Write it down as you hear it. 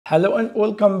Hello and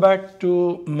welcome back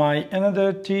to my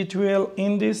another tutorial.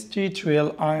 In this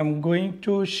tutorial I am going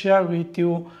to share with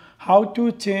you how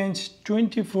to change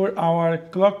 24-hour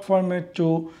clock format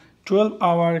to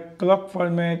 12-hour clock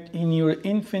format in your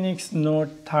Infinix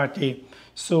Note 30.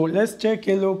 So let's take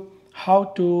a look how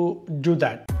to do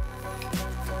that.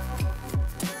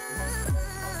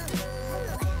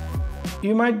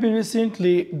 You might be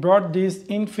recently bought this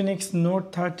Infinix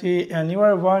Note 30 and you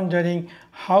are wondering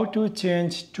how to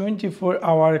change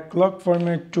 24-hour clock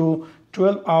format to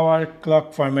 12-hour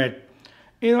clock format.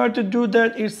 In order to do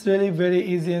that, it's really very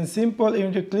easy and simple. You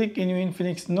need to click in your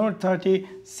Infinix Note 30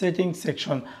 settings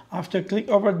section. After click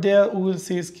over there, we will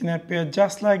see screen appear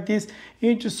just like this. You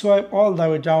need to swipe all the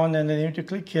way down and then you need to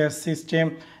click here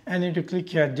system and you need to click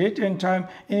here date and time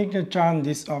and you can turn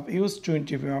this off, use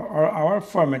 24-hour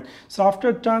format. So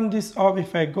after turn this off,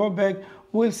 if I go back,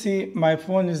 we'll see my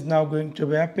phone is now going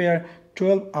to appear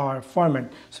 12-hour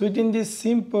format. So within this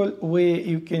simple way,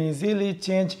 you can easily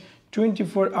change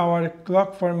 24-hour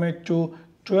clock format to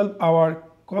 12-hour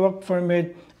clock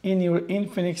format in your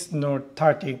Infinix Note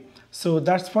 30. So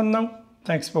that's for now.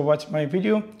 Thanks for watching my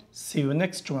video. See you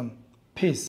next one. Peace.